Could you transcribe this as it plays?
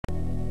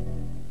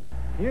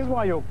Here's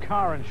why your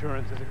car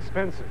insurance is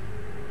expensive.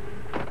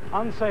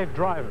 Unsafe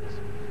drivers.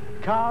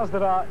 Cars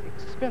that are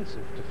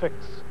expensive to fix.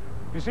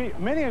 You see,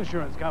 many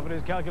insurance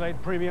companies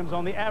calculate premiums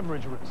on the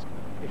average risk.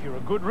 If you're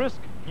a good risk,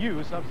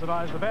 you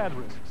subsidize the bad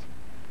risks.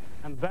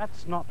 And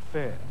that's not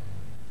fair.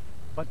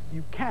 But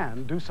you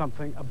can do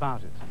something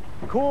about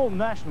it. Call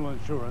National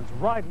Insurance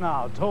right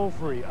now,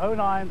 toll-free,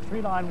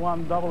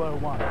 09391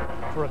 001,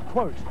 for a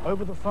quote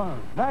over the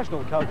phone.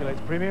 National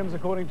calculates premiums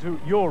according to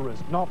your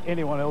risk, not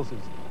anyone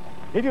else's.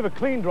 If you have a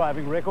clean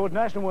driving record,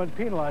 National won't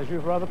penalise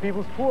you for other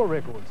people's poor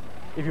records.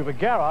 If you have a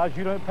garage,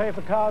 you don't pay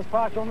for cars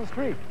parked on the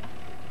street.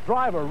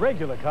 Drive a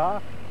regular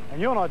car,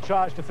 and you're not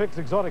charged to fix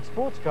exotic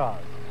sports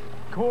cars.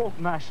 Call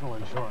National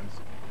Insurance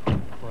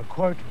for a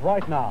quote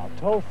right now,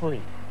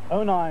 toll-free,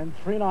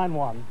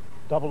 09391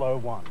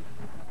 001.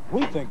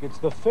 We think it's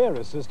the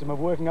fairest system of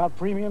working out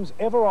premiums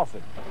ever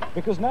offered,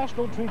 because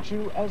National treats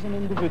you as an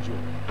individual,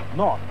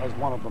 not as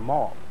one of the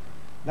mob.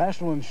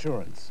 National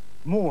Insurance,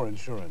 more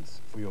insurance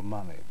for your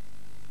money.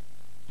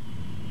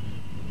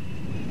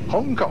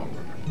 Hong Kong.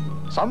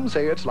 Some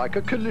say it's like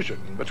a collision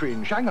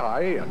between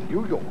Shanghai and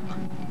New York.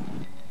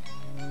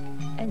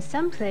 And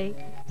some say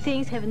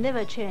things have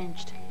never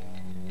changed.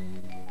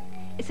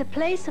 It's a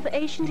place of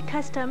ancient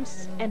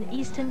customs and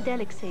Eastern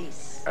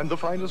delicacies. And the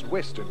finest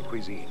Western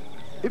cuisine.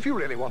 If you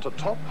really want a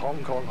top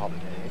Hong Kong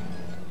holiday...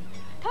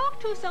 Talk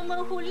to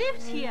someone who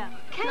lives here.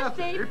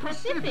 Cathay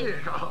Pacific.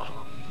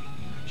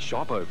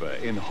 Shop over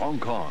in Hong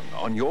Kong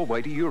on your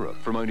way to Europe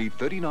from only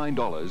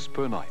 $39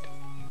 per night.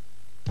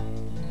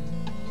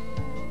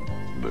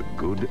 The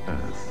good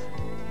earth,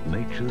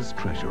 nature's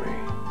treasury.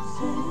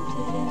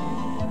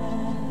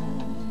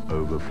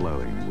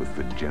 Overflowing with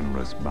the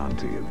generous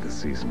bounty of the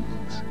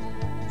seasons.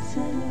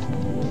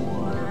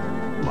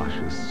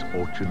 Luscious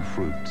orchard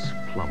fruits,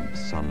 plump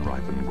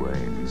sun-ripened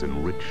grains,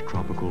 and rich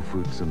tropical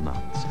fruits and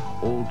nuts,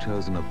 all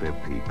chosen at their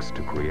peaks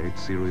to create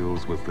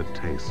cereals with the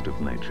taste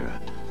of nature.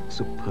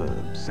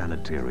 Superb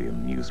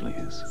sanitarium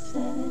mueslis.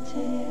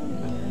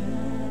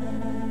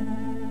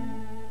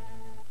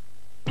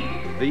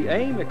 The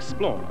AIM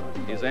Explorer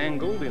is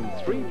angled in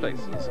 3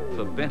 places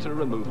for better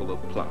removal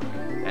of plaque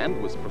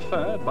and was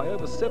preferred by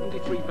over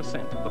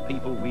 73% of the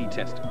people we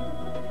tested.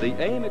 The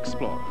AIM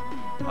Explorer,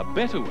 a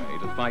better way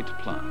to fight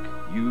plaque.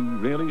 You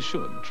really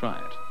should try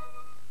it.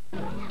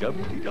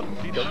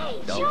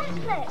 Hey,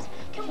 chocolate!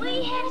 Can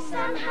we have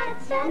some,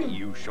 Hudson?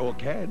 You sure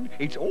can.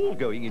 It's all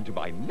going into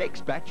my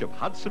next batch of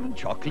Hudson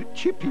chocolate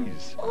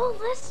chippies. All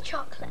this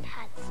chocolate,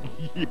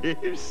 Hudson?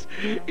 Yes.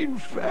 In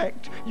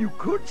fact, you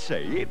could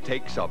say it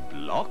takes a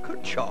block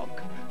of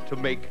chalk to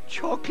make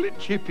chocolate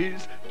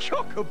chippies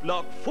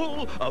chock-a-block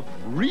full of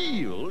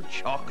real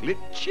chocolate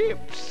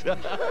chips.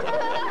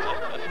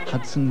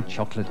 Hudson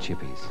chocolate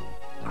chippies.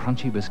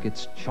 Crunchy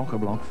biscuits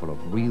chock-a-block full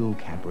of real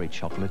Cadbury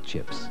chocolate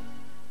chips.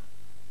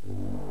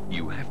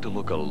 You have to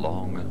look a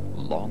long,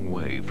 long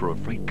way for a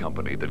freight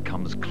company that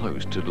comes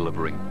close to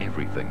delivering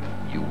everything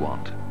you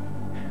want.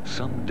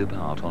 Some dip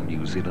out on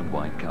New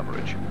Zealand-wide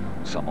coverage,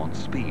 some on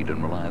speed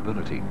and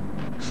reliability,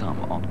 some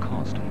on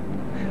cost.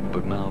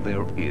 But now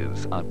there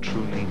is a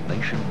truly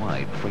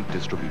nationwide freight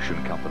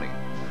distribution company.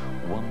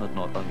 One that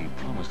not only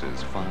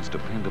promises fast,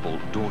 dependable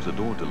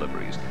door-to-door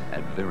deliveries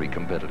at very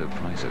competitive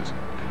prices,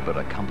 but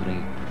a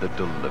company that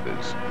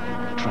delivers.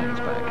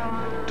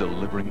 Transpac,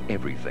 delivering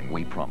everything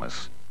we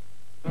promise.